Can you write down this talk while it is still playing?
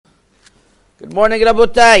Good morning,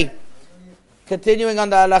 Rabotai. Continuing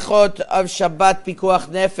on the halachot of Shabbat Pikuach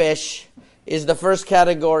Nefesh is the first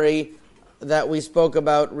category that we spoke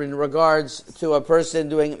about in regards to a person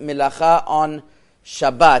doing milacha on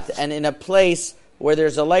Shabbat. And in a place where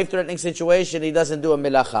there's a life-threatening situation, he doesn't do a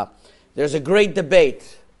milacha. There's a great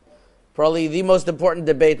debate, probably the most important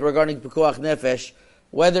debate regarding Pikuach Nefesh,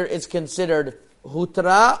 whether it's considered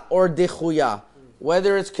hutra or dichuya,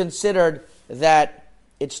 whether it's considered that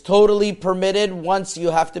it's totally permitted once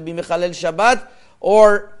you have to be Mechalel Shabbat,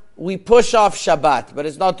 or we push off Shabbat, but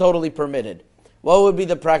it's not totally permitted. What would be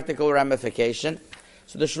the practical ramification?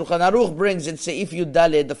 So the Shulchan Aruch brings in Seif Yud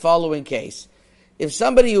Daled the following case. If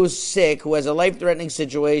somebody who's sick, who has a life-threatening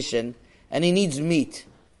situation, and he needs meat,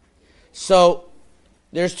 so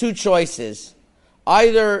there's two choices.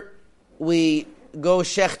 Either we go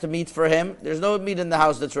shecht meat for him. There's no meat in the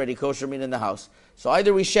house that's ready, kosher meat in the house. So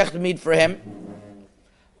either we shecht meat for him,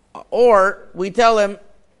 or we tell him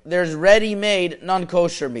there's ready-made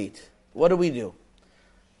non-kosher meat. What do we do?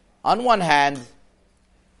 On one hand,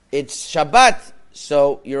 it's Shabbat,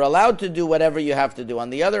 so you're allowed to do whatever you have to do. On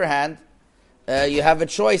the other hand, you have a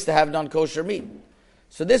choice to have non-kosher meat.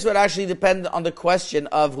 So this would actually depend on the question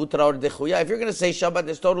of hutar or dechuya. If you're going to say Shabbat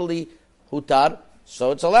is totally hutar,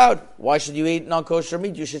 so it's allowed. Why should you eat non-kosher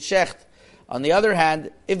meat? You should shecht. On the other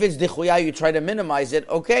hand, if it's dechuya, you try to minimize it,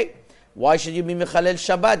 okay. Why should you be Mechalel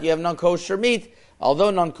Shabbat? You have non-kosher meat.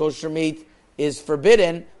 Although non-kosher meat is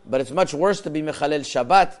forbidden, but it's much worse to be Mechalel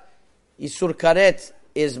Shabbat. Isur Karet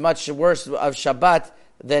is much worse of Shabbat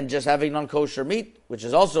than just having non-kosher meat, which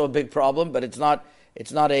is also a big problem, but it's not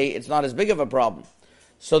as big of a problem.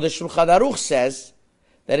 So the Shulchan Aruch says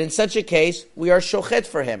that in such a case, we are shochet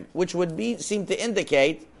for him, which would seem to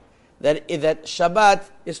indicate that Shabbat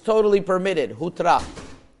is totally permitted, hutra.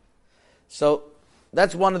 So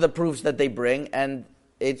that's one of the proofs that they bring, and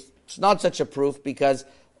it's not such a proof because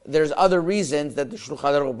there's other reasons that the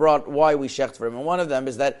Shulchan Aruch brought why we shecht for him. And one of them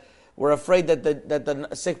is that we're afraid that the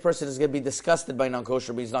sick person is going to be disgusted by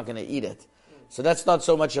non-kosher, but he's not going to eat it. So that's not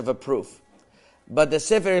so much of a proof. But the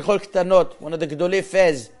Sefer Ilchot Ktanot, one of the Gedolei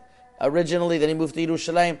Fez, originally, then he moved to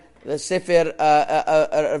Yerushalayim, the Sefer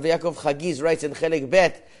Rav Yaakov Chagiz writes in Chelek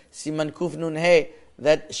Bet, Siman Kuf Nun He,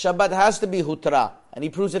 that Shabbat has to be hutra. And he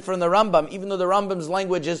proves it from the Rambam. Even though the Rambam's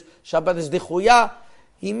language is Shabbat is dichuya,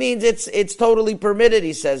 he means it's totally permitted,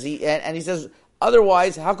 he says. He says,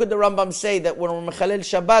 otherwise, how could the Rambam say that when we're Mechalel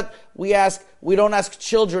Shabbat, we don't ask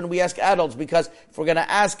children, we ask adults? Because if we're going to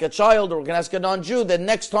ask a child or we're going to ask a non-Jew, then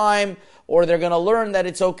next time, or they're going to learn that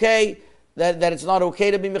it's okay, that it's not okay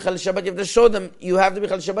to be Mechalel Shabbat, you have to show them you have to be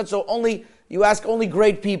Mechalel Shabbat, so you ask only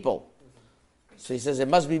great people. So he says it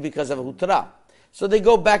must be because of hutra. So they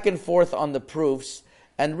go back and forth on the proofs,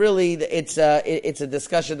 and really it's a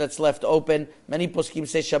discussion that's left open. Many poskim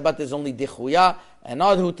say Shabbat is only dichuya and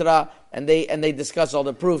not hutra, and they discuss all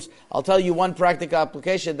the proofs. I'll tell you one practical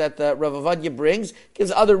application that Rav Ovadia brings,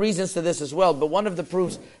 gives other reasons to this as well, but one of the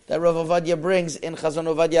proofs that Rav Ovadia brings in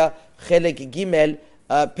Chazon Ovadia Chelek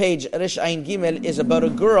Gimel, page Rish Ayin Gimel, is about a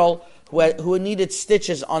girl who needed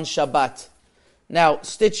stitches on Shabbat. Now,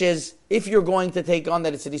 stitches, if you're going to take on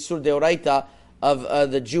that it's an Isur Deoraita, of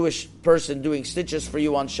the Jewish person doing stitches for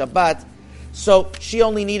you on Shabbat. So she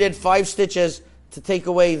only needed 5 stitches to take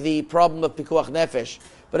away the problem of Pikuach Nefesh.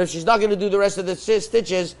 But if she's not going to do the rest of the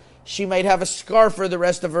stitches, she might have a scar for the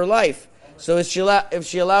rest of her life. So is she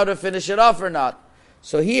allowed to finish it off or not?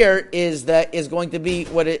 So here is going to be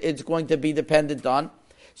what it's going to be dependent on.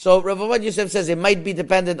 So Rav Ovadia Yosef says it might be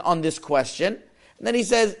dependent on this question. And then he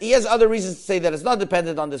says, he has other reasons to say that it's not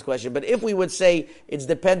dependent on this question, but if we would say it's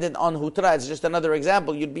dependent on hutra, it's just another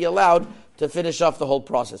example, you'd be allowed to finish off the whole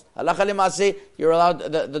process. Halacha l'maaseh, you're allowed,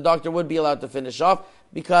 the doctor would be allowed to finish off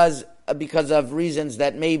because of reasons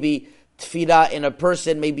that maybe tefillah in a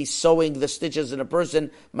person, maybe sewing the stitches in a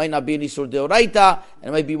person might not be an isur deoraita, and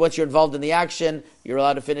it might be once you're involved in the action, you're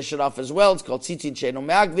allowed to finish it off as well. It's called tzitzin she'eino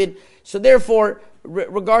me'akvin. So therefore,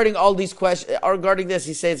 regarding all these questions, regarding this,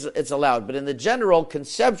 he says it's allowed. But in the general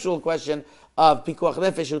conceptual question of pikuach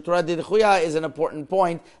nefesh u'torah dichuya is an important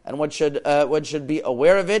point, and one should be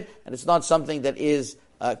aware of it, and it's not something that is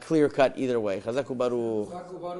clear cut either way. Chazaku baruch.